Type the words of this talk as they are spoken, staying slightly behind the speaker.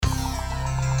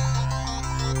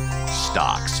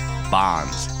Stocks,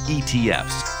 bonds,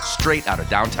 ETFs, straight out of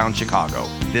downtown Chicago.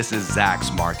 This is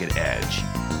Zacks Market Edge.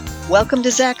 Welcome to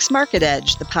Zacks Market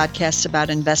Edge, the podcast about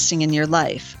investing in your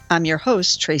life. I'm your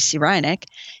host, Tracy Reineck,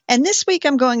 and this week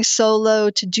I'm going solo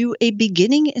to do a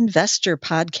beginning investor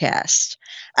podcast.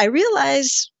 I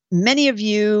realize many of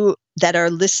you that are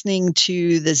listening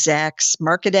to the Zacks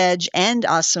Market Edge and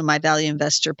also my Value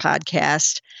Investor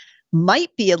podcast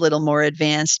might be a little more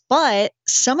advanced, but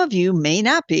some of you may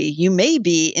not be. You may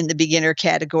be in the beginner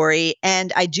category,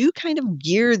 and I do kind of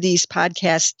gear these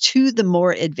podcasts to the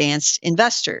more advanced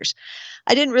investors.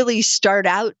 I didn't really start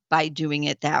out by doing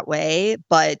it that way,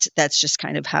 but that's just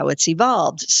kind of how it's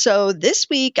evolved. So this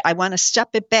week, I want to step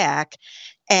it back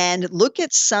and look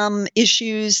at some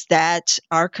issues that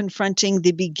are confronting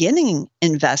the beginning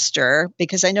investor,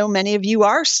 because I know many of you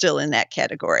are still in that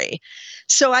category.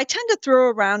 So I tend to throw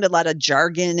around a lot of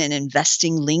jargon and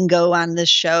investing lingo on this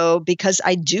show because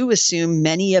I do assume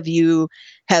many of you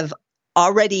have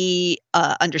already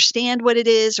understand what it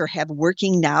is or have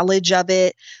working knowledge of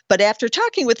it. But after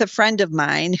talking with a friend of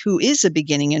mine who is a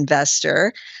beginning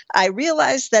investor, I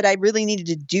realized that I really needed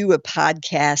to do a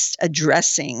podcast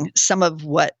addressing some of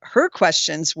what her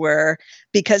questions were,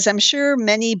 because I'm sure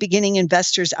many beginning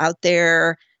investors out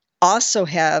there also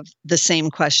have the same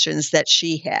questions that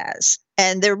she has.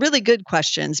 And they're really good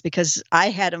questions because I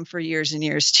had them for years and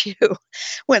years too.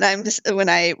 When I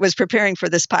was preparing for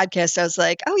this podcast, I was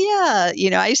like, oh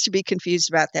yeah, I used to be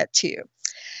confused about that too.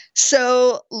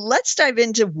 So let's dive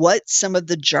into what some of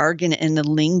the jargon and the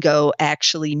lingo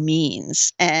actually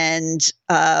means. And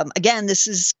again, this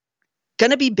is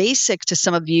going to be basic to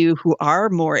some of you who are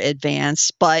more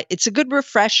advanced, but it's a good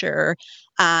refresher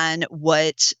on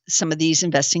what some of these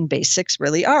investing basics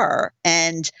really are.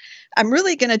 And I'm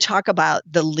really going to talk about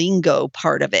the lingo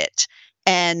part of it.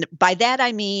 And by that,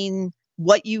 I mean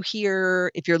what you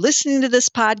hear if you're listening to this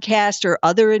podcast or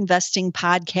other investing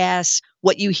podcasts,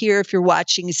 what you hear if you're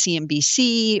watching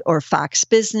CNBC or Fox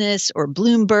Business or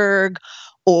Bloomberg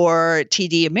or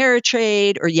TD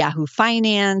Ameritrade or Yahoo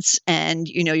Finance, and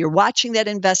you're watching that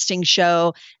investing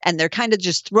show and they're kind of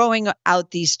just throwing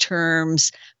out these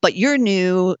terms, but you're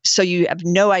new, so you have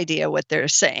no idea what they're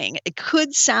saying. It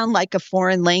could sound like a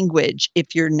foreign language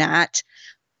if you're not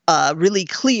really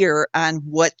clear on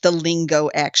what the lingo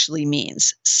actually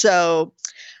means. So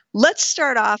let's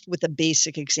start off with a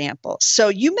basic example. So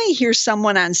you may hear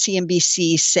someone on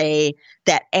CNBC say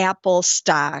that Apple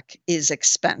stock is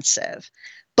expensive,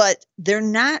 but they're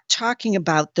not talking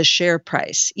about the share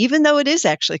price, even though it is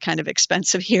actually kind of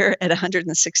expensive here at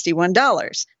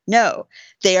 $161. No,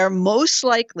 they are most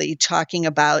likely talking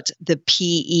about the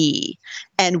PE.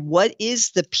 And what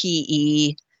is the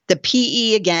PE? The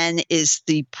PE, again, is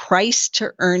the price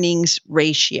to earnings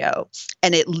ratio.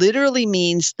 And it literally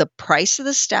means the price of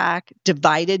the stock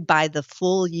divided by the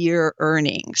full year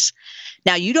earnings.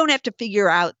 Now, you don't have to figure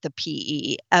out the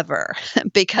PE ever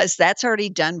because that's already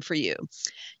done for you.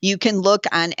 You can look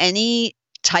on any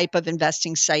type of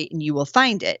investing site and you will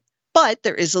find it. But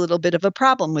there is a little bit of a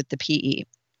problem with the PE.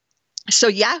 So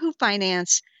Yahoo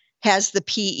Finance has the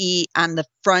PE on the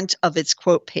front of its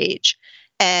quote page.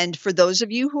 And for those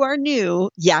of you who are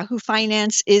new, Yahoo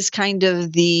Finance is kind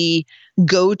of the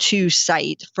go-to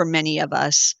site for many of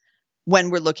us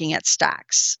when we're looking at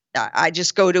stocks. I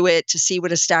just go to it to see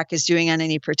what a stock is doing on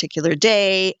any particular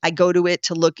day. I go to it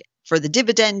to look for the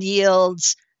dividend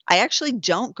yields. I actually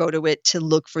don't go to it to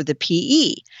look for the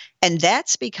PE. And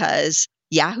that's because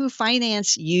Yahoo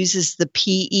Finance uses the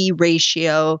PE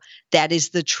ratio that is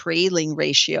the trailing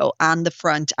ratio on the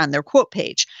front on their quote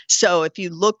page. So if you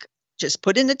look, just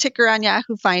put in the ticker on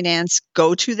Yahoo Finance,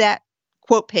 go to that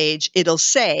quote page, it'll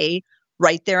say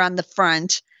right there on the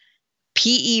front,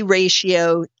 PE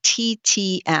ratio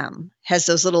TTM, has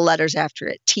those little letters after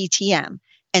it, TTM.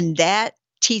 And that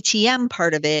TTM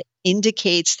part of it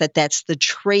indicates that that's the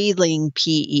trailing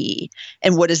PE.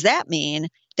 And what does that mean?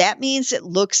 That means it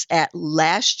looks at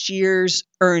last year's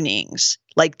earnings,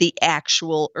 like the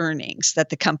actual earnings that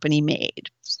the company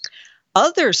made.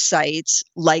 Other sites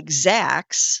like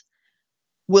Zacks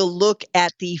will look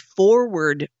at the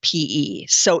forward PE.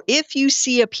 So if you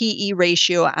see a PE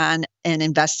ratio on an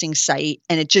investing site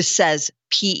and it just says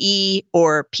PE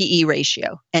or PE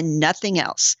ratio and nothing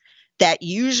else, that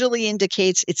usually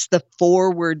indicates it's the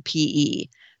forward PE,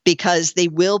 because they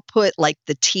will put like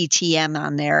the TTM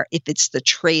on there if it's the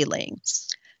trailing.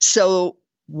 So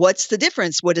what's the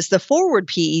difference? What does the forward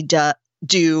PE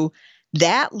do?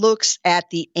 That looks at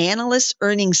the analyst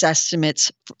earnings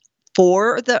estimates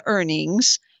for the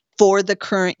earnings for the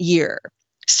current year.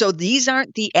 So these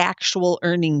aren't the actual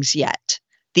earnings yet.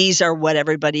 These are what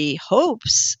everybody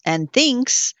hopes and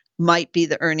thinks might be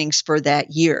the earnings for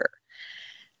that year.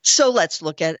 So let's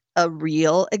look at a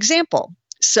real example.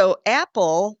 So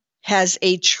Apple has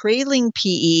a trailing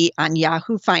PE on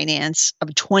Yahoo Finance of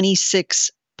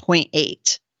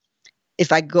 26.8.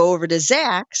 If I go over to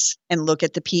Zacks and look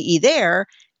at the PE there,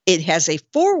 it has a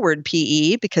forward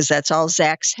PE because that's all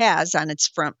Zacks has on its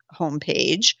front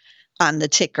homepage on the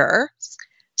ticker.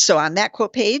 So on that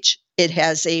quote page, it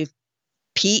has a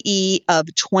PE of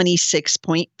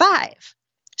 26.5.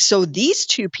 So these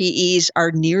two PEs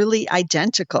are nearly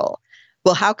identical.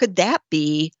 Well, how could that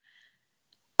be?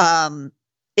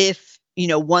 If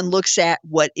one looks at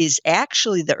what is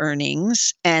actually the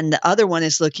earnings and the other one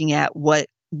is looking at what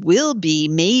will be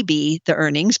maybe the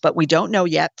earnings, but we don't know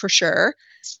yet for sure.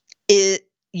 It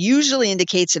usually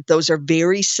indicates if those are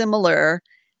very similar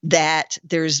that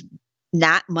there's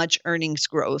not much earnings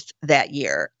growth that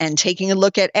year. And taking a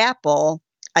look at Apple,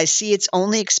 I see it's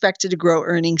only expected to grow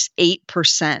earnings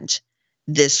 8%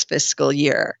 this fiscal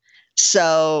year.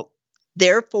 So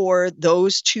therefore,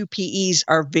 those two PEs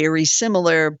are very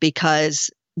similar because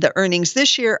the earnings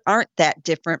this year aren't that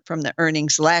different from the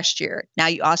earnings last year. Now,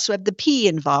 you also have the P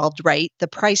involved, right? The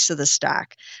price of the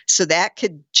stock. So that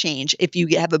could change. If you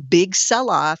have a big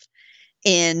sell-off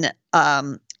in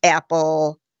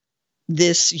Apple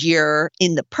this year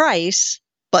in the price,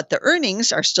 but the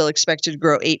earnings are still expected to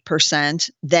grow 8%,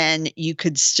 then you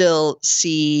could still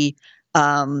see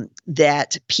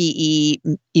that PE,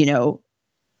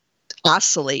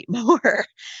 oscillate more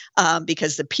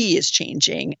because the P is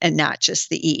changing and not just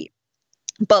the E.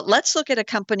 But let's look at a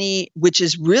company which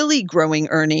is really growing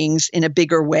earnings in a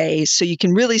bigger way so you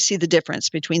can really see the difference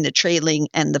between the trailing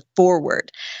and the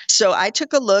forward. So I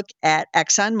took a look at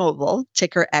ExxonMobil,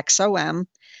 ticker XOM,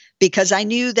 because I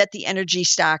knew that the energy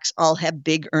stocks all have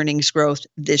big earnings growth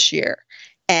this year.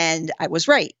 And I was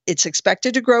right. It's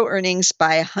expected to grow earnings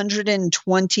by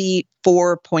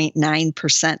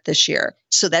 124.9% this year.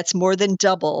 So that's more than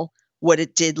double what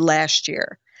it did last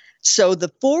year. So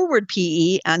the forward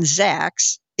PE on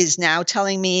Zacks is now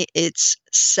telling me it's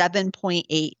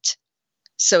 7.8.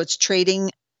 So it's trading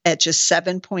at just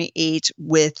 7.8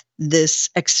 with this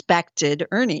expected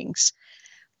earnings.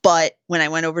 But when I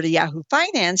went over to Yahoo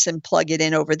Finance and plug it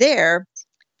in over there,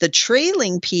 the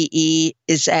trailing PE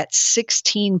is at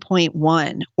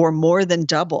 16.1 or more than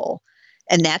double.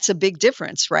 And that's a big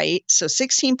difference, right? So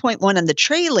 16.1 on the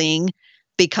trailing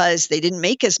because they didn't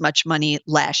make as much money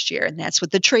last year. And that's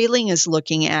what the trailing is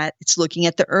looking at. It's looking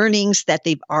at the earnings that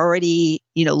they've already,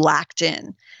 locked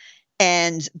in.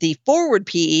 And the forward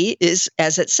PE is,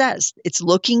 as it says, it's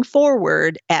looking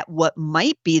forward at what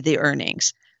might be the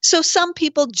earnings. So some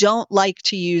people don't like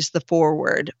to use the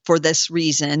forward for this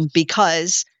reason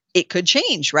because it could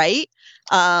change, right?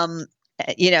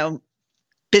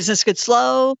 Business could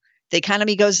slow, the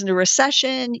economy goes into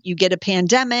recession, you get a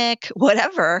pandemic,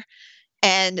 whatever,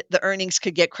 and the earnings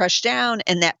could get crushed down.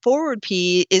 And that forward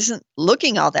P isn't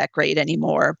looking all that great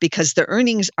anymore because the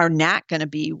earnings are not going to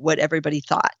be what everybody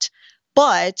thought.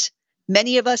 But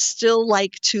many of us still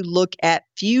like to look at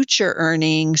future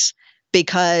earnings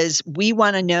because we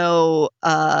want to know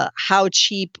how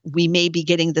cheap we may be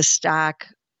getting the stock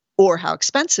or how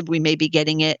expensive we may be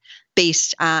getting it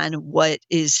based on what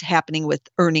is happening with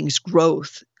earnings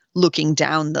growth looking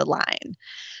down the line.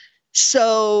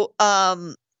 So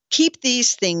keep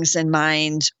these things in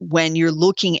mind when you're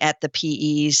looking at the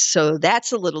PEs. So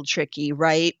that's a little tricky,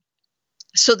 right?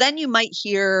 So then you might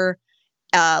hear,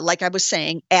 like I was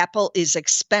saying, Apple is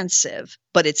expensive,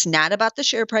 but it's not about the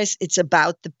share price. It's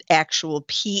about the actual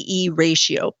PE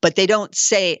ratio. But they don't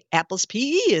say Apple's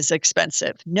PE is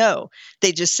expensive. No,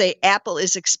 they just say Apple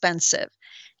is expensive.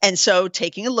 And so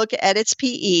taking a look at its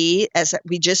PE, as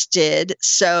we just did,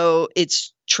 so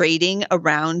it's trading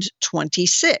around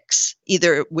 26,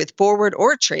 either with forward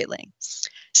or trailing.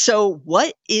 So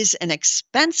what is an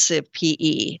expensive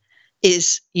PE?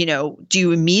 Is, do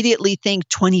you immediately think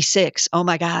 26? Oh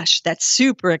my gosh, that's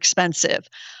super expensive.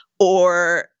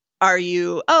 Or are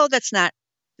you,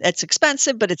 that's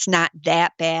expensive, but it's not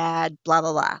that bad, blah,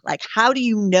 blah, blah. Like, how do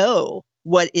you know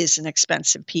what is an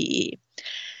expensive PE?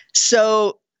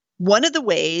 So one of the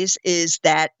ways is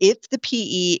that if the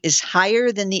PE is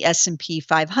higher than the S&P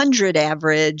 500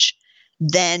 average,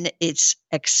 then it's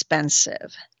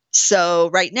expensive. So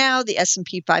right now, the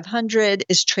S&P 500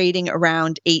 is trading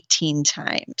around 18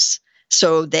 times.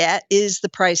 So that is the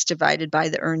price divided by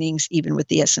the earnings, even with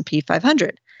the S&P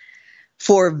 500.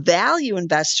 For value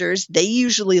investors, they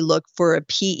usually look for a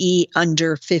PE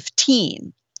under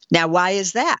 15. Now, why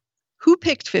is that? Who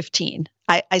picked 15?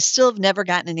 I still have never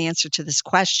gotten an answer to this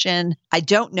question. I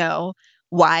don't know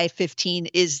why 15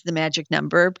 is the magic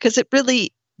number because it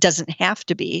really Doesn't have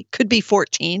to be. Could be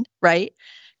 14, right?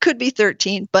 Could be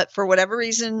 13, but for whatever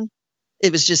reason,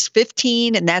 it was just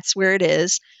 15 and that's where it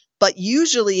is. But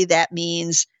usually that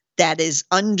means that is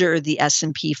under the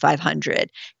S&P 500.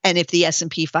 And if the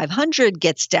S&P 500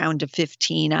 gets down to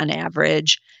 15 on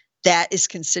average, that is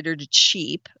considered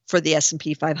cheap for the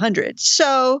S&P 500.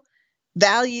 So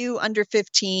value under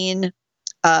 15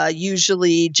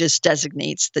 usually just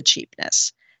designates the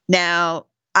cheapness. Now,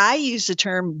 I use the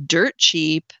term dirt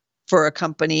cheap for a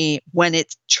company when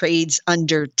it trades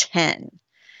under 10.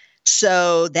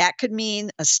 So that could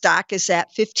mean a stock is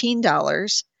at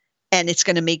 $15 and it's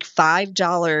going to make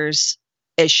 $5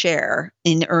 a share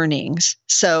in earnings.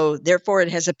 So therefore,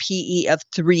 it has a PE of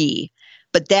 3,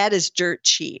 but that is dirt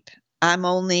cheap. I'm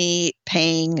only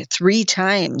paying 3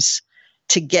 times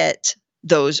to get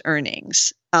those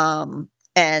earnings.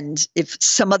 And if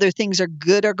some other things are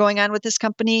good are going on with this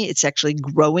company, it's actually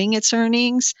growing its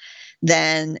earnings,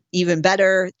 then even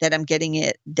better that I'm getting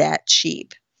it that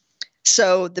cheap.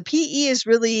 So the PE is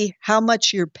really how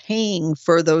much you're paying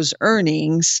for those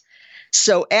earnings.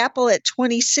 So Apple at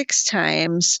 26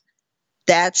 times,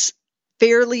 that's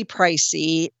fairly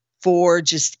pricey for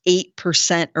just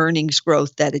 8% earnings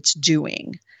growth that it's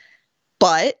doing.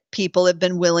 But people have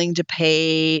been willing to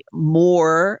pay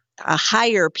more, a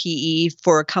higher PE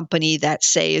for a company that,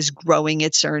 say, is growing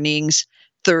its earnings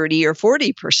 30 or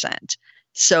 40%.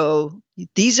 So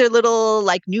these are little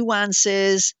like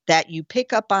nuances that you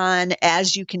pick up on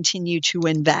as you continue to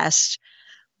invest.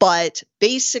 But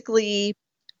basically,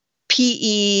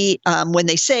 PE, when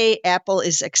they say Apple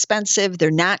is expensive, they're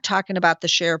not talking about the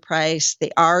share price.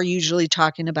 They are usually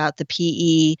talking about the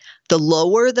PE. The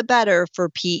lower, the better for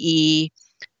PE.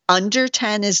 Under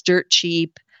 10 is dirt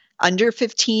cheap. Under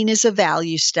 15 is a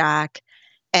value stock.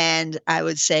 And I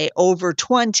would say over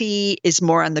 20 is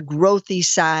more on the growthy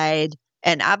side.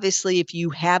 And obviously, if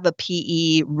you have a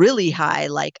PE really high,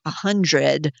 like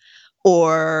 100,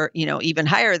 or even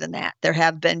higher than that, there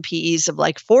have been PEs of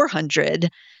like 400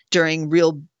 during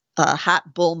real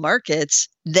hot bull markets,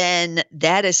 then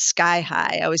that is sky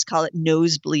high. I always call it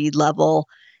nosebleed level.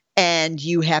 And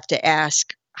you have to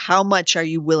ask, how much are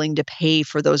you willing to pay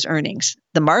for those earnings?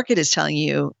 The market is telling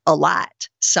you a lot.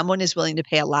 Someone is willing to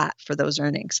pay a lot for those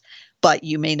earnings, but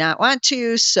you may not want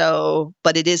to.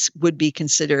 But it would be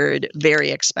considered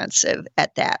very expensive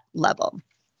at that level.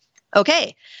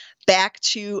 Okay, back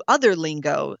to other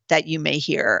lingo that you may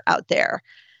hear out there.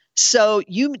 So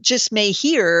you just may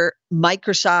hear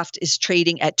Microsoft is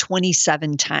trading at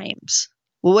 27 times.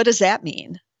 Well, what does that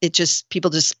mean?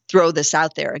 People just throw this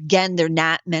out there. Again, they're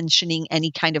not mentioning any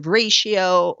kind of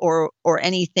ratio or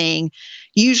anything.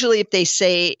 Usually if they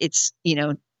say it's,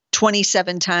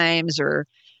 27 times or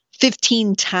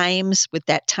 15 times with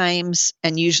that times,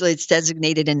 and usually it's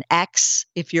designated in X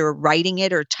if you're writing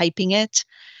it or typing it.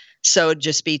 So it'd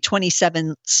just be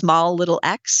 27 small little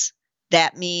x.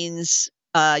 That means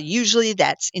usually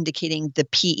that's indicating the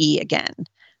PE again.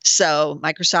 So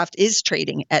Microsoft is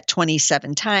trading at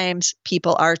 27 times.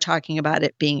 People are talking about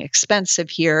it being expensive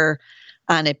here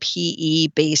on a PE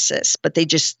basis, but they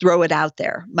just throw it out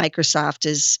there. Microsoft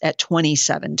is at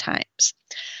 27 times.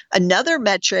 Another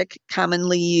metric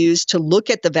commonly used to look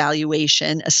at the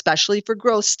valuation, especially for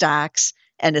growth stocks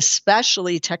and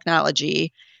especially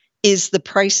technology, is the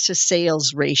price to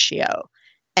sales ratio.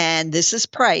 And this is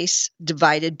price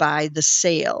divided by the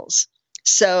sales.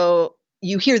 So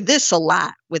you hear this a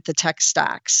lot with the tech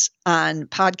stocks on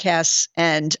podcasts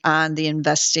and on the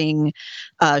investing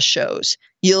shows.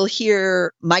 You'll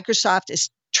hear Microsoft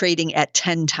is trading at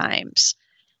 10 times.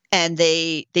 And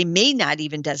they may not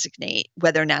even designate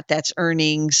whether or not that's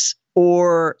earnings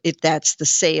or if that's the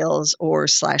sales or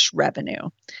 / revenue.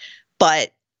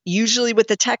 But usually with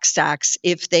the tech stocks,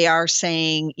 if they are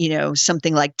saying,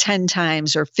 something like 10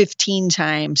 times or 15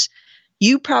 times,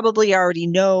 you probably already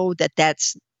know that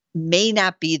that's may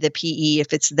not be the PE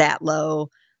if it's that low,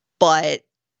 but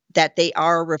that they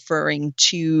are referring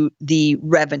to the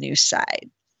revenue side.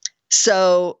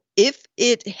 So if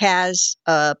it has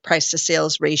a price to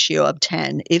sales ratio of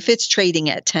 10, if it's trading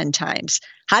at 10 times,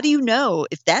 how do you know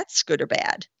if that's good or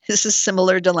bad? This is a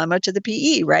similar dilemma to the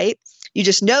PE, right? You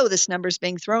just know this number is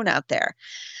being thrown out there.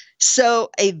 So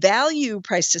a value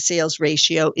price to sales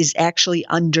ratio is actually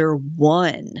under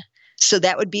 1. So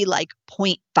that would be like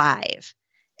 0.5.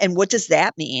 And what does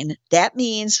that mean? That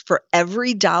means for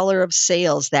every dollar of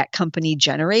sales that company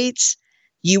generates,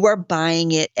 you are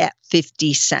buying it at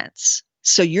 50 cents.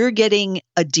 So you're getting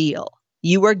a deal.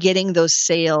 You are getting those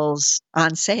sales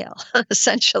on sale.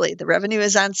 Essentially, the revenue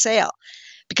is on sale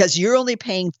because you're only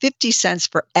paying 50 cents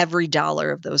for every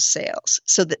dollar of those sales.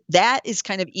 So that is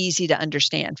kind of easy to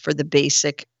understand for the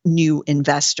basic new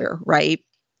investor, right?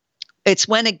 It's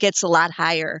when it gets a lot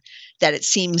higher that it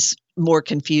seems more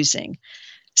confusing.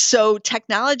 So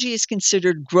technology is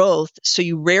considered growth. So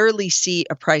you rarely see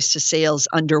a price to sales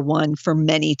under 1 for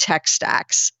many tech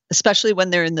stocks, especially when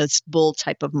they're in this bull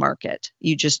type of market.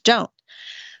 You just don't.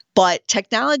 But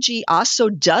technology also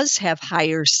does have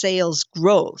higher sales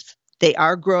growth. They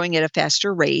are growing at a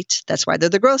faster rate. That's why they're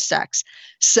the growth stocks.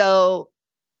 So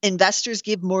investors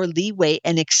give more leeway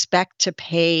and expect to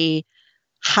pay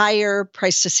higher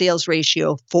price to sales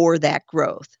ratio for that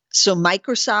growth. So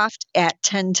Microsoft at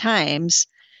 10 times,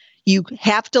 you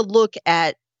have to look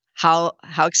at how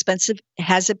expensive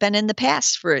has it been in the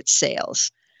past for its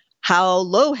sales? How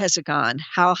low has it gone?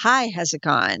 How high has it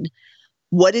gone?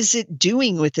 What is it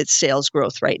doing with its sales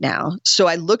growth right now? So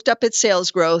I looked up its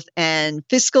sales growth, and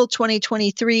fiscal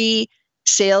 2023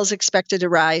 sales expected to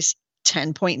rise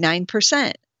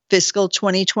 10.9%. Fiscal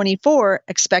 2024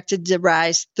 expected to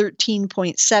rise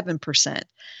 13.7%.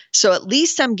 So at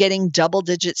least I'm getting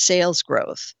double-digit sales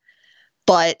growth.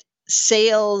 But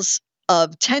sales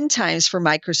of 10 times for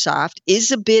Microsoft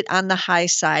is a bit on the high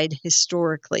side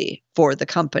historically for the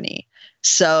company.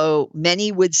 So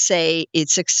many would say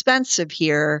it's expensive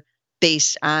here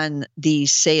based on the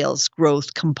sales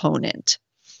growth component.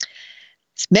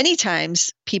 Many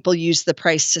times people use the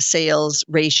price to sales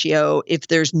ratio if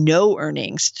there's no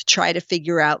earnings to try to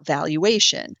figure out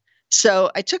valuation. So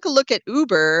I took a look at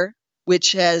Uber,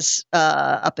 which has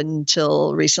up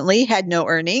until recently had no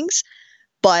earnings,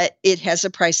 but it has a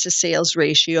price to sales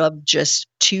ratio of just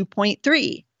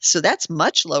 2.3. So that's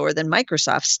much lower than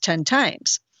Microsoft's 10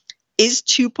 times. Is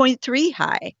 2.3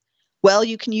 high? Well,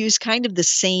 you can use kind of the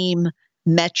same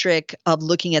metric of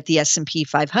looking at the S&P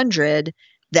 500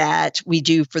 that we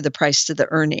do for the price to the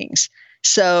earnings.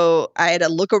 So I had to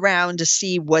look around to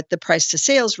see what the price to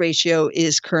sales ratio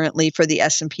is currently for the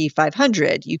S&P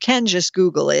 500. You can just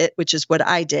Google it, which is what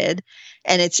I did,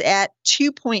 and it's at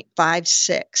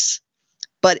 2.56.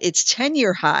 But its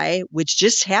 10-year high, which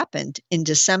just happened in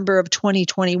December of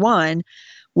 2021,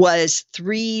 was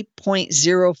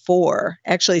 3.04.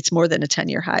 Actually, it's more than a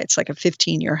 10-year high. It's like a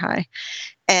 15-year high.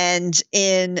 And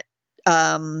in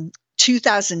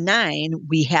 2009,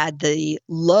 we had the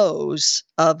lows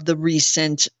of the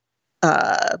recent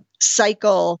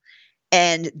cycle,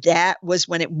 and that was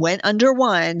when it went under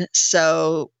 1.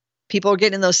 So people were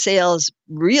getting those sales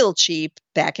real cheap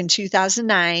back in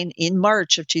 2009, in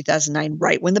March of 2009,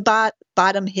 right when the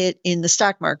bottom hit in the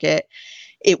stock market.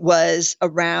 It was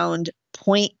around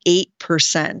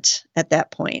 0.8% at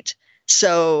that point.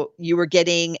 So you were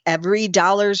getting every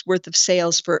dollar's worth of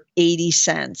sales for 80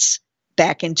 cents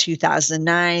back in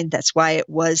 2009. That's why it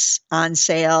was on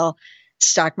sale.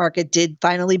 Stock market did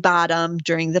finally bottom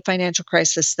during the financial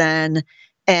crisis then,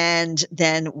 and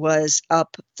then was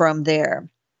up from there.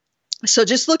 So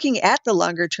just looking at the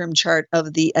longer term chart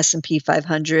of the S&P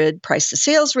 500 price to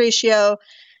sales ratio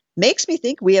makes me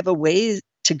think we have a way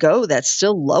to go that's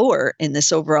still lower in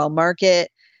this overall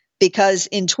market, because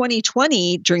in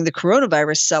 2020, during the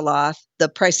coronavirus sell-off, the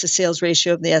price to sales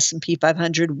ratio of the S&P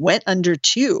 500 went under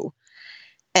 2.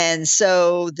 And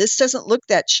so this doesn't look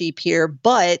that cheap here,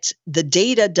 but the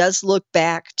data does look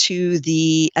back to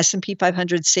the S&P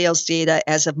 500 sales data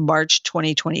as of March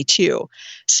 2022.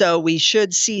 So we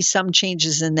should see some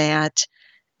changes in that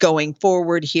going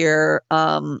forward here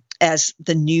as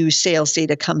the new sales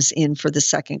data comes in for the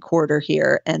second quarter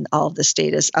here and all of this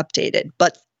data is updated.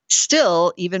 But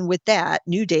still, even with that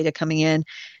new data coming in,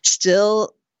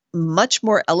 still much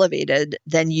more elevated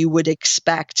than you would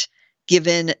expect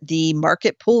given the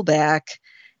market pullback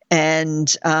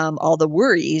and all the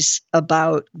worries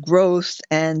about growth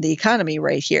and the economy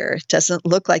right here. It doesn't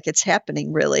look like it's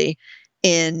happening really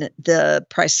in the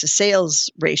price to sales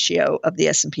ratio of the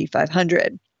S&P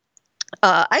 500.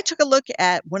 I took a look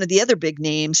at one of the other big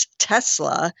names,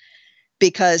 Tesla,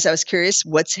 because I was curious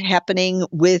what's happening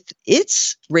with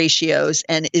its ratios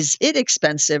and is it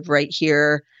expensive right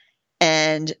here?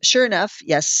 And sure enough,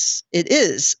 yes, it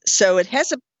is. So it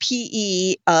has a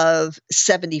PE of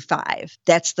 75.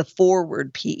 That's the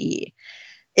forward PE.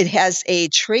 It has a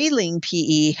trailing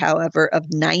PE, however,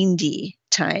 of 90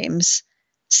 times.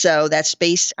 So that's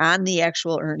based on the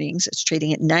actual earnings. It's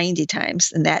trading at 90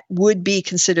 times, and that would be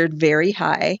considered very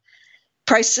high.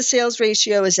 Price to sales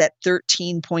ratio is at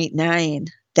 13.9.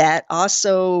 That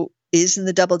also is in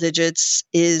the double digits,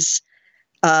 is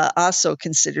also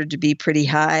considered to be pretty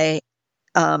high.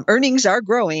 Earnings are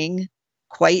growing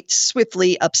quite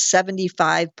swiftly, up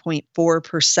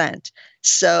 75.4%.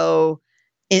 So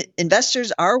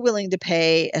investors are willing to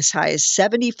pay as high as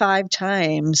 75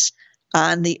 times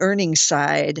on the earnings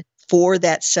side for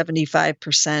that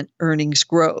 75% earnings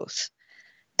growth.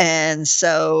 And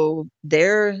so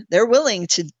they're willing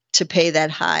to pay that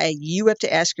high. You have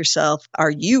to ask yourself,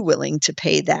 are you willing to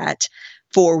pay that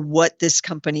for what this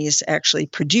company is actually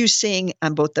producing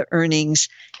on both the earnings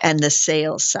and the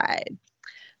sales side?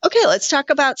 Okay, let's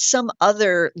talk about some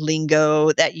other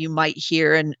lingo that you might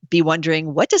hear and be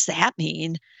wondering, what does that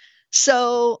mean?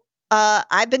 So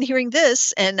I've been hearing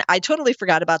this, and I totally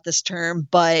forgot about this term,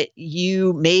 but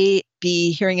you may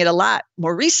be hearing it a lot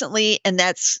more recently, and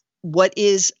that's what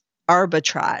is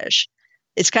arbitrage.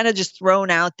 It's kind of just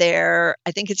thrown out there.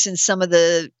 I think it's in some of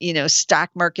the, stock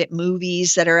market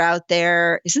movies that are out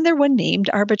there. Isn't there one named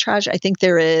arbitrage? I think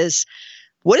there is.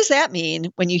 What does that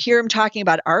mean when you hear him talking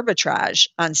about arbitrage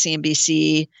on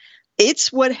CNBC?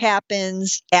 It's what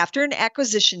happens after an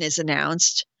acquisition is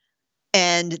announced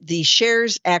and the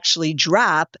shares actually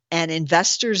drop and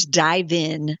investors dive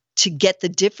in to get the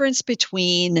difference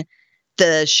between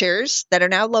the shares that are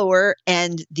now lower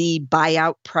and the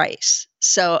buyout price.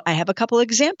 So I have a couple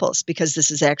examples because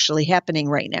this is actually happening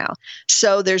right now.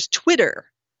 So there's Twitter,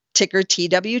 ticker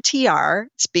TWTR.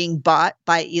 It's being bought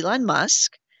by Elon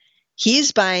Musk.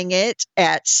 He's buying it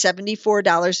at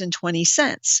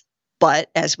 $74.20. But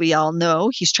as we all know,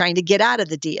 he's trying to get out of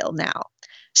the deal now.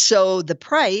 So the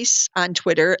price on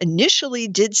Twitter initially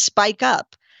did spike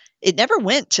up. It never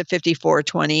went to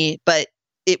 $54.20, but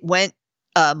it went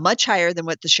much higher than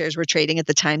what the shares were trading at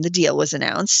the time the deal was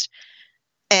announced.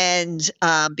 And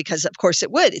because, of course,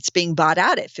 it would. It's being bought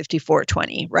out at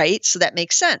 $54.20, right? So that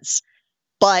makes sense.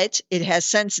 But it has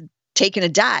since taken a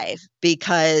dive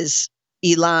because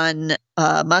Elon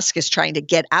Musk is trying to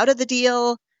get out of the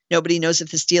deal. Nobody knows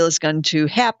if this deal is going to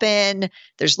happen.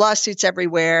 There's lawsuits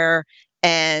everywhere.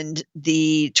 And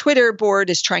the Twitter board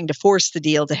is trying to force the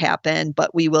deal to happen,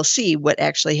 but we will see what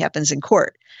actually happens in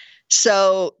court.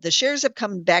 So the shares have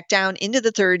come back down into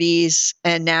the 30s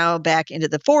and now back into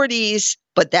the 40s,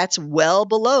 but that's well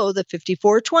below the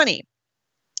 $54.20.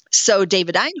 So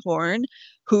David Einhorn,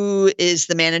 who is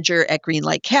the manager at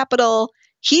Greenlight Capital,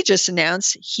 he just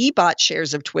announced he bought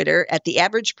shares of Twitter at the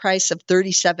average price of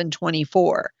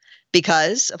 $37.24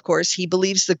 because, of course, he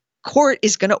believes the court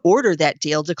is going to order that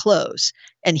deal to close,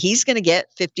 and he's going to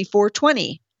get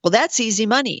 $54.20. Well, that's easy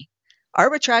money.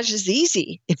 Arbitrage is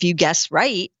easy if you guess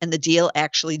right and the deal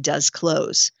actually does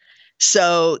close.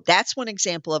 So that's one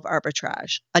example of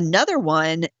arbitrage. Another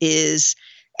one is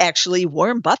actually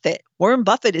Warren Buffett. Warren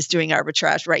Buffett is doing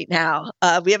arbitrage right now.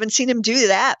 We haven't seen him do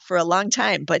that for a long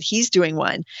time, but he's doing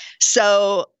one.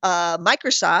 So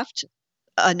Microsoft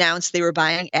announced they were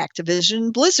buying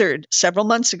Activision Blizzard several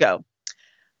months ago.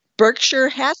 Berkshire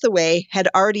Hathaway had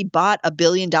already bought $1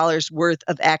 billion worth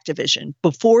of Activision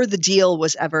before the deal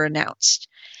was ever announced.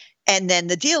 And then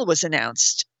the deal was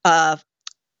announced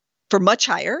for much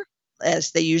higher,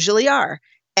 as they usually are.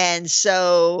 And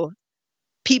so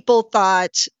people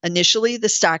thought initially the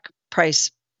stock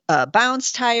price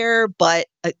bounced higher, but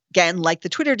again, like the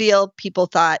Twitter deal, people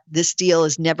thought this deal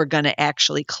is never going to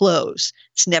actually close.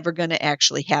 It's never going to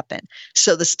actually happen.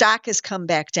 So the stock has come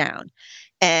back down.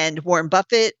 And Warren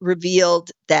Buffett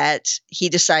revealed that he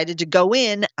decided to go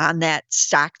in on that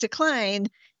stock decline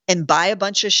and buy a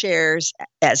bunch of shares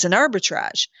as an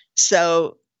arbitrage.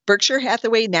 So Berkshire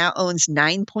Hathaway now owns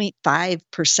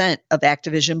 9.5% of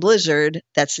Activision Blizzard.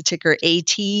 That's the ticker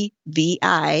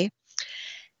ATVI.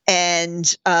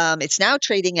 And it's now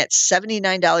trading at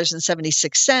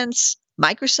 $79.76.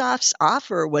 Microsoft's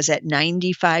offer was at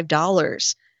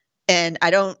 $95. And I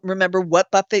don't remember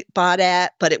what Buffett bought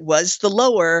at, but it was the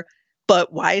lower.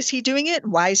 But why is he doing it?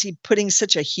 Why is he putting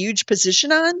such a huge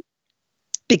position on?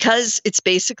 Because it's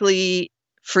basically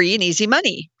free and easy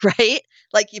money, right?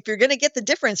 Like if you're going to get the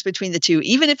difference between the two,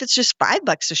 even if it's just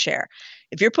 $5 a share,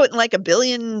 if you're putting like couple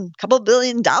 $1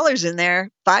 billion in there,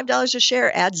 $5 a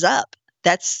share adds up.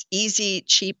 That's easy,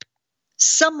 cheap,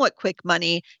 somewhat quick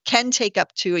money. Can take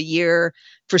up to a year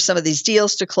for some of these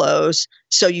deals to close.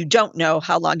 So you don't know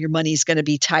how long your money is going to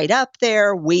be tied up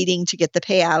there waiting to get the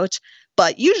payout.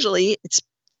 But usually it's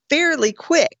fairly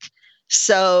quick.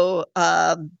 So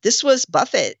this was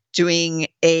Buffett doing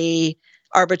a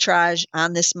arbitrage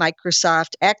on this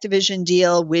Microsoft Activision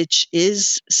deal, which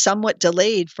is somewhat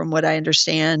delayed from what I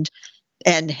understand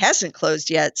and hasn't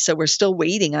closed yet. So we're still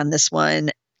waiting on this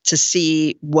one to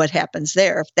see what happens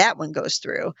there if that one goes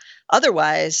through.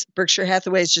 Otherwise, Berkshire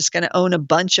Hathaway is just going to own a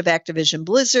bunch of Activision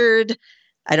Blizzard.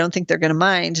 I don't think they're going to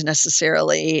mind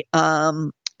necessarily.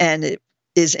 And it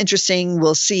is interesting.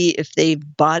 We'll see if they've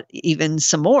bought even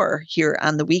some more here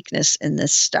on the weakness in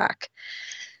this stock.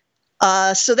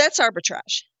 So that's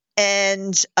arbitrage.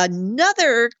 And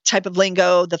another type of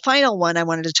lingo, the final one I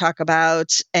wanted to talk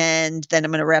about, and then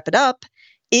I'm going to wrap it up,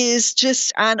 is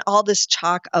just on all this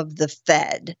talk of the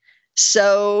Fed.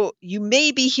 So you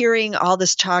may be hearing all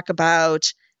this talk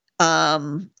about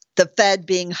the Fed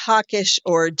being hawkish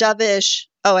or dovish.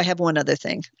 Oh, I have one other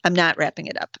thing. I'm not wrapping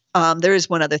it up. There is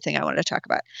one other thing I wanted to talk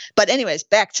about. But anyways,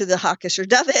 back to the hawkish or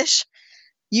dovish.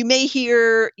 You may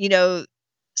hear,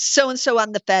 so-and-so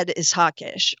on the Fed is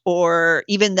hawkish, or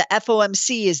even the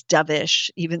FOMC is dovish.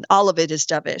 Even all of it is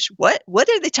dovish. What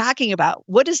are they talking about?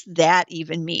 What does that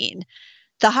even mean?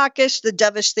 The hawkish, the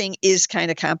dovish thing is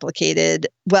kind of complicated.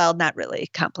 Well, not really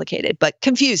complicated, but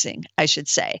confusing, I should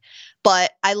say.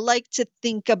 But I like to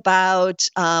think about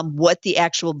what the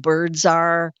actual birds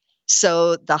are.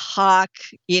 So the hawk,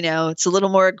 it's a little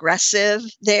more aggressive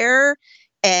there.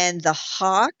 And the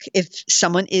hawk, if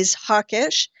someone is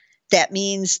hawkish, that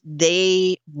means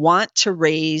they want to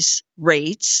raise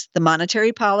rates, the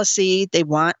monetary policy, they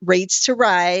want rates to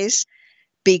rise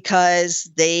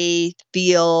because they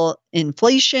feel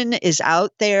inflation is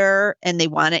out there and they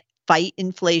want to fight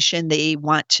inflation. They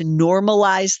want to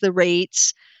normalize the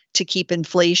rates to keep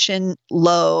inflation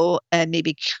low and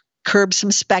maybe curb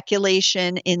some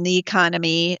speculation in the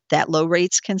economy that low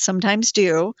rates can sometimes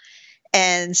do.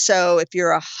 And so if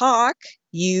you're a hawk,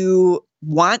 you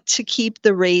want to keep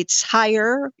the rates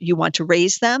higher, you want to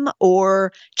raise them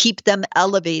or keep them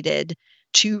elevated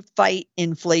to fight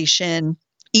inflation,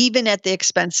 even at the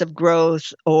expense of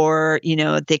growth or,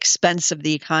 at the expense of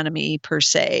the economy per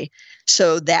se.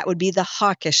 So that would be the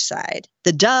hawkish side.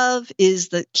 The dove is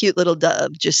the cute little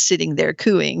dove just sitting there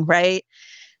cooing, right?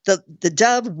 The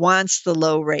dove wants the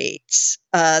low rates.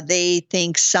 They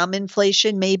think some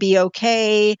inflation may be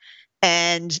okay,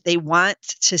 and they want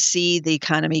to see the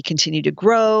economy continue to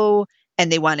grow,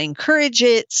 and they want to encourage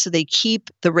it. So they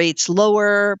keep the rates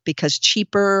lower because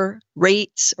cheaper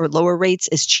rates or lower rates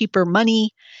is cheaper money.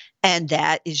 And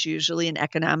that is usually an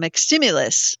economic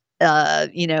stimulus.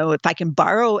 If I can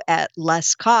borrow at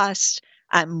less cost,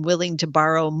 I'm willing to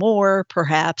borrow more,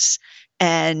 perhaps.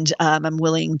 And I'm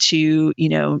willing to,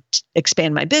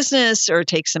 expand my business or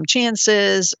take some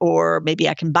chances, or maybe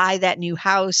I can buy that new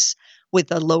house with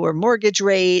a lower mortgage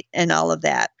rate and all of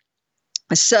that.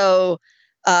 So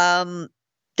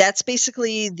that's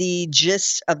basically the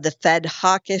gist of the Fed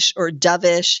hawkish or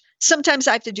dovish. Sometimes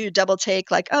I have to do a double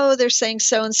take, like, oh, they're saying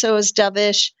so-and-so is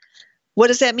dovish. What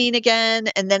does that mean again?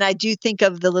 And then I do think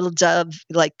of the little dove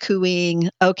like cooing.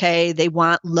 Okay, they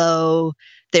want low.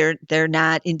 They're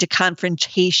not into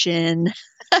confrontation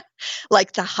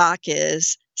like the hawk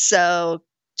is. So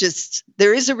just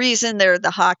there is a reason they're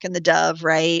the hawk and the dove,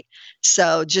 right?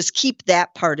 So just keep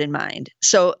that part in mind.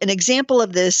 So an example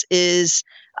of this is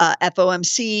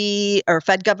FOMC or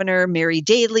Fed Governor Mary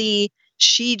Daly.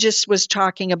 She just was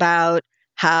talking about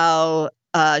how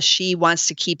she wants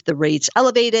to keep the rates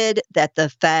elevated, that the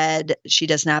Fed, she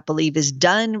does not believe is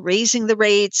done raising the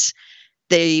rates.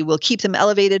 They will keep them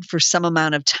elevated for some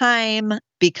amount of time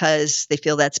because they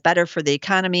feel that's better for the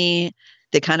economy.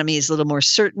 The economy is a little more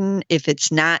certain if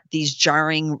it's not these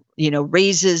jarring,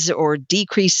 raises or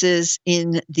decreases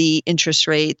in the interest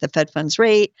rate, the Fed funds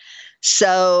rate.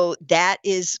 So that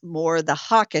is more the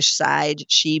hawkish side.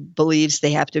 She believes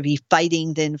they have to be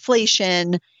fighting the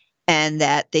inflation and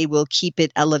that they will keep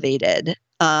it elevated.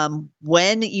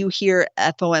 When you hear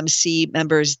FOMC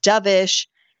members dovish,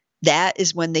 that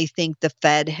is when they think the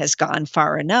Fed has gone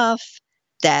far enough,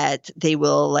 that they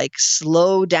will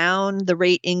slow down the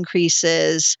rate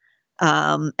increases.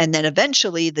 And then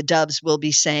eventually the doves will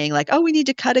be saying oh, we need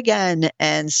to cut again.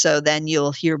 And so then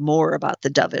you'll hear more about the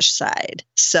dovish side.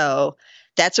 So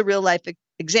that's a real life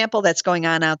example that's going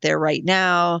on out there right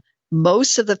now.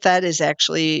 Most of the Fed is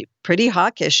actually pretty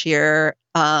hawkish here.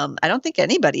 I don't think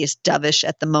anybody is dovish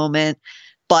at the moment,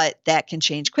 but that can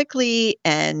change quickly.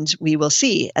 And we will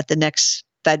see at the next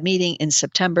Fed meeting in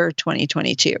September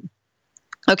 2022.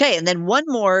 Okay, and then one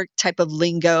more type of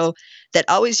lingo that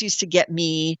always used to get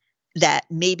me that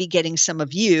may be getting some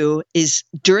of you is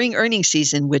during earnings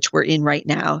season, which we're in right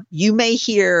now, you may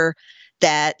hear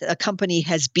that a company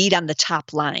has beat on the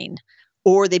top line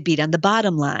or they beat on the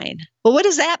bottom line. Well, what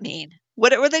does that mean?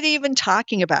 What are they even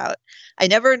talking about? I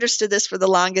never understood this for the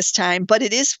longest time, but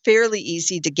it is fairly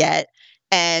easy to get.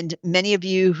 And many of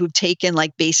you who've taken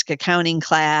basic accounting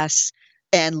class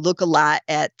and look a lot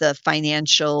at the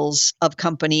financials of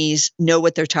companies know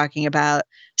what they're talking about.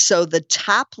 So the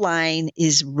top line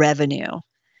is revenue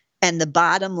and the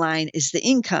bottom line is the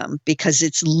income, because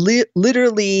it's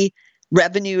literally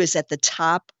revenue is at the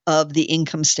top of the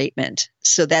income statement.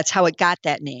 So that's how it got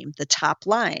that name, the top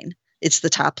line. It's the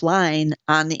top line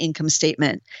on the income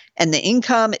statement. And the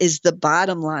income is the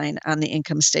bottom line on the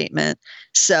income statement.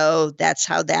 So that's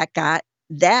how that got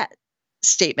that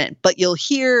statement. But you'll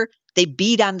hear they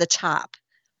beat on the top.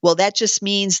 Well, that just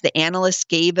means the analyst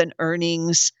gave an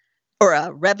earnings or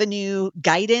a revenue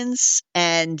guidance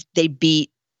and they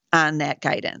beat on that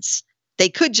guidance. They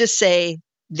could just say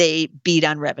they beat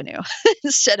on revenue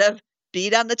instead of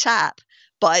beat on the top.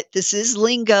 But this is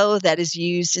lingo that is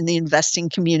used in the investing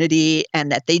community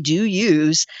and that they do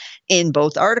use in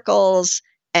both articles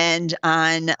and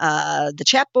on the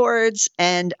chat boards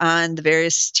and on the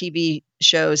various TV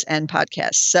shows and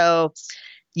podcasts. So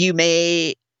you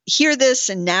may hear this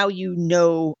and now you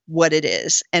know what it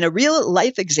is. And a real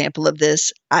life example of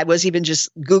this, I was even just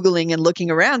Googling and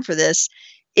looking around for this,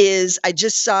 is I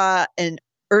just saw an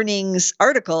earnings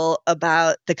article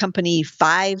about the company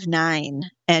Five9,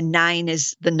 and 9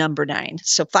 is the number 9.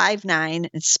 So Five9,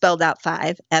 it's spelled out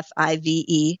 5,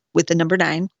 F-I-V-E with the number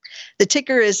 9. The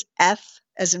ticker is F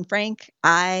as in Frank,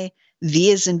 I,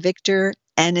 V as in Victor,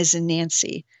 N as in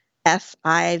Nancy,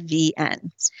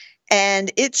 F-I-V-N.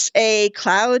 And it's a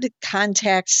cloud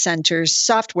contact center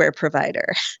software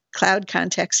provider, cloud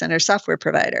contact center software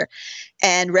provider.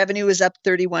 And revenue was up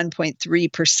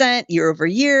 31.3% year over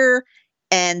year.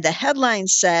 And the headline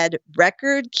said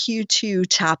record Q2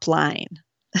 top line.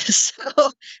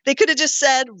 So they could have just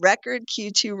said record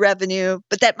Q2 revenue,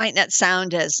 but that might not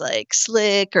sound as like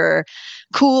slick or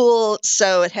cool.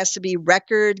 So it has to be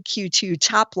record Q2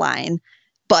 top line.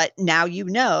 But now you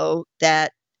know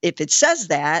that if it says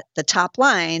that, the top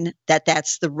line,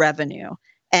 that's the revenue.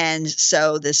 And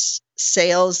so this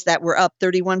sales that were up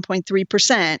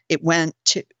 31.3%, it went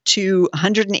to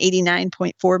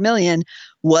 189.4 million,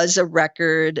 was a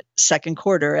record second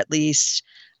quarter, at least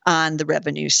on the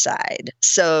revenue side.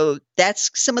 So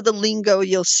that's some of the lingo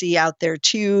you'll see out there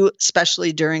too,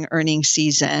 especially during earnings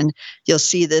season. You'll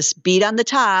see this beat on the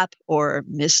top or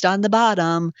missed on the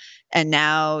bottom, and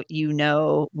now you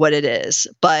know what it is.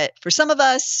 But for some of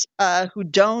us who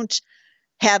don't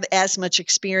have as much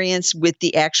experience with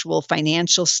the actual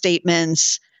financial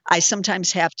statements, I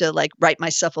sometimes have to like write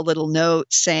myself a little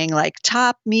note saying like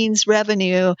top means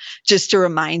revenue, just to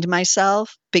remind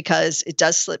myself, because it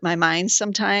does slip my mind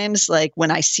sometimes. Like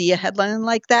when I see a headline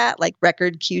like that, like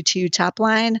record Q2 top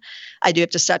line, I do have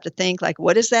to stop to think like,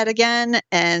 what is that again?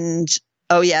 And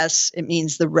oh yes, it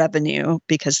means the revenue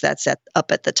because that's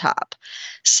up at the top.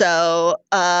 So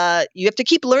you have to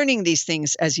keep learning these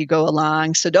things as you go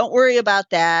along. So don't worry about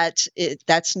that.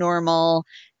 That's normal.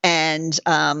 And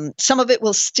some of it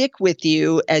will stick with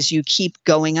you as you keep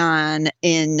going on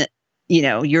in,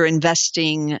 your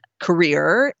investing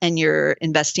career and your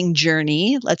investing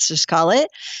journey, let's just call it.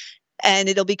 And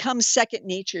it'll become second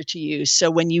nature to you. So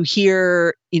when you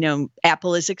hear,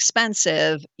 Apple is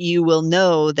expensive, you will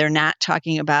know they're not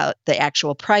talking about the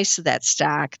actual price of that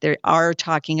stock. They are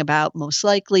talking about most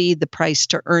likely the price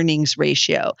to earnings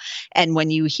ratio. And when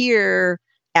you hear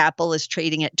Apple is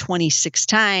trading at 26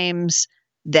 times,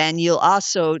 then you'll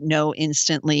also know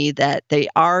instantly that they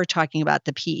are talking about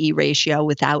the PE ratio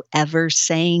without ever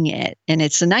saying it. And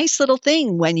it's a nice little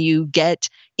thing when you get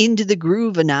into the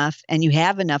groove enough and you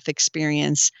have enough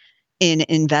experience in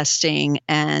investing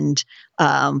and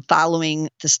following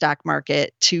the stock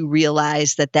market to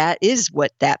realize that that is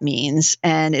what that means.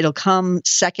 And it'll come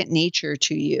second nature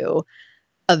to you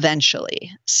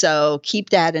eventually. So keep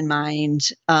that in mind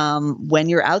when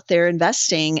you're out there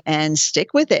investing and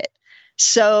stick with it.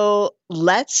 So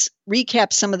let's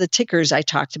recap some of the tickers I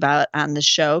talked about on the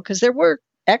show, because there were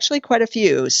actually quite a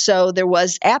few. So there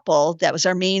was Apple. That was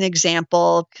our main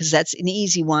example because that's an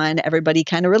easy one. Everybody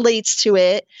kind of relates to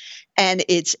it. And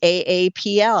it's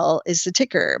AAPL is the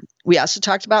ticker. We also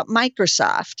talked about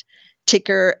Microsoft,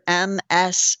 ticker MSFT.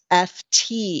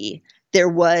 There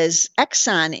was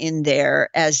Exxon in there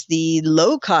as the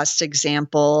low-cost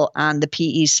example on the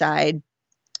PE side.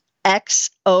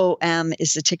 XOM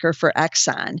is the ticker for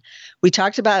Exxon. We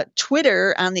talked about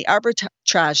Twitter on the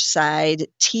arbitrage side,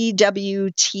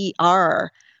 TWTR.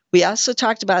 We also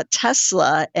talked about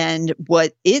Tesla and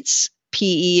what its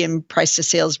PE and price to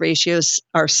sales ratios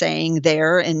are saying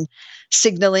there and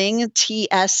signaling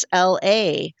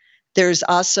TSLA. There's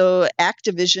also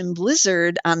Activision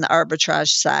Blizzard on the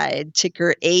arbitrage side,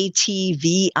 ticker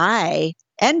ATVI.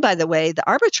 And by the way, the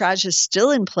arbitrage is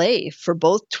still in play for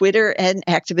both Twitter and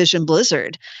Activision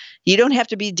Blizzard. You don't have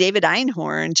to be David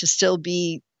Einhorn to still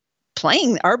be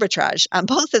playing arbitrage on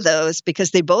both of those because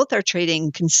they both are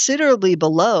trading considerably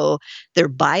below their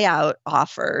buyout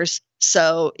offers.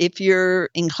 So if you're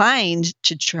inclined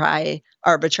to try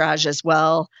arbitrage as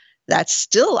well, That's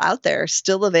still out there,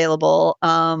 still available,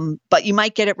 but you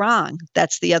might get it wrong.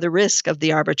 That's the other risk of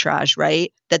the arbitrage,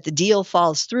 right? That the deal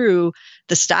falls through,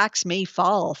 the stocks may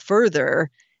fall further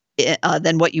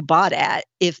than what you bought at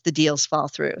if the deals fall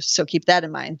through. So keep that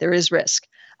in mind. There is risk.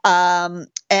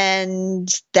 And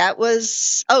that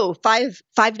was,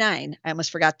 559. I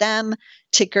almost forgot them.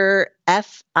 Ticker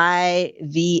FIVN,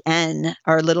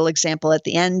 our little example at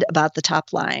the end about the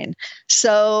top line.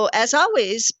 So as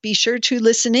always, be sure to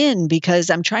listen in because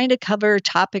I'm trying to cover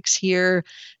topics here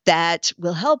that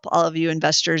will help all of you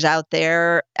investors out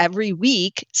there every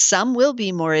week. Some will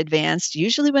be more advanced.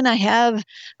 Usually when I have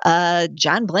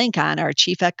John Blank on, our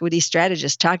chief equity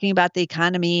strategist, talking about the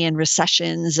economy and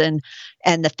recessions and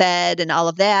the Fed and all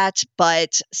of that,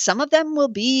 but some of them will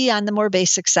be on the more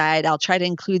basic side. I'll try to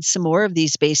include some more of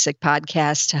these basic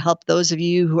podcasts to help those of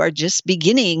you who are just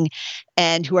beginning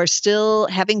and who are still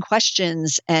having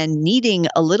questions and needing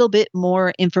a little bit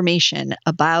more information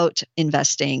about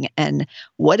investing and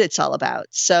what it's all about.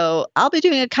 So I'll be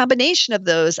doing a combination of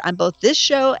those on both this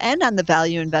show and on the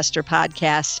Value Investor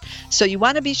podcast. So you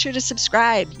want to be sure to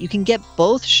subscribe. You can get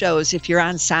both shows if you're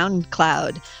on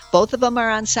SoundCloud. Both of them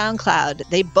are on SoundCloud.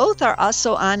 They both are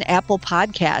also on Apple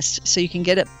Podcasts, so you can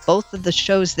get both of the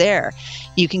shows there.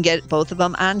 You can get both of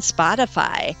them on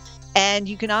Spotify, and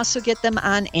you can also get them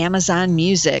on Amazon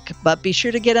Music. But be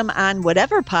sure to get them on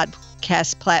whatever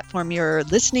podcast platform you're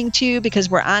listening to, because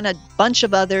we're on a bunch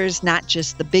of others, not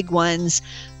just the big ones.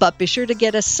 But be sure to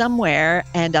get us somewhere,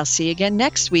 and I'll see you again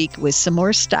next week with some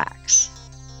more stocks.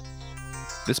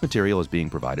 This material is being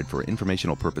provided for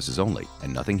informational purposes only,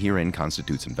 and nothing herein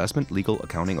constitutes investment, legal,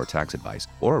 accounting, or tax advice,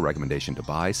 or a recommendation to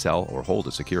buy, sell, or hold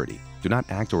a security. Do not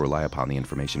act or rely upon the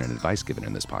information and advice given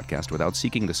in this podcast without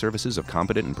seeking the services of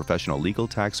competent and professional legal,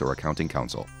 tax, or accounting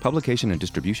counsel. Publication and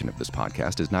distribution of this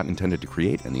podcast is not intended to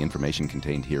create, and the information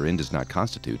contained herein does not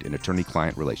constitute an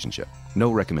attorney-client relationship.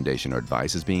 No recommendation or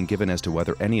advice is being given as to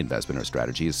whether any investment or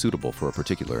strategy is suitable for a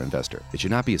particular investor. It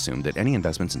should not be assumed that any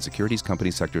investments in securities,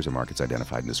 companies, sectors, or markets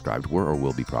identified and described were or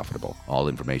will be profitable. All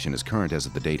information is current as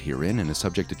of the date herein and is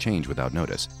subject to change without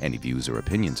notice. Any views or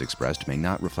opinions expressed may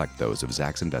not reflect those of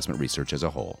Zacks Investment Research as a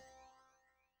whole.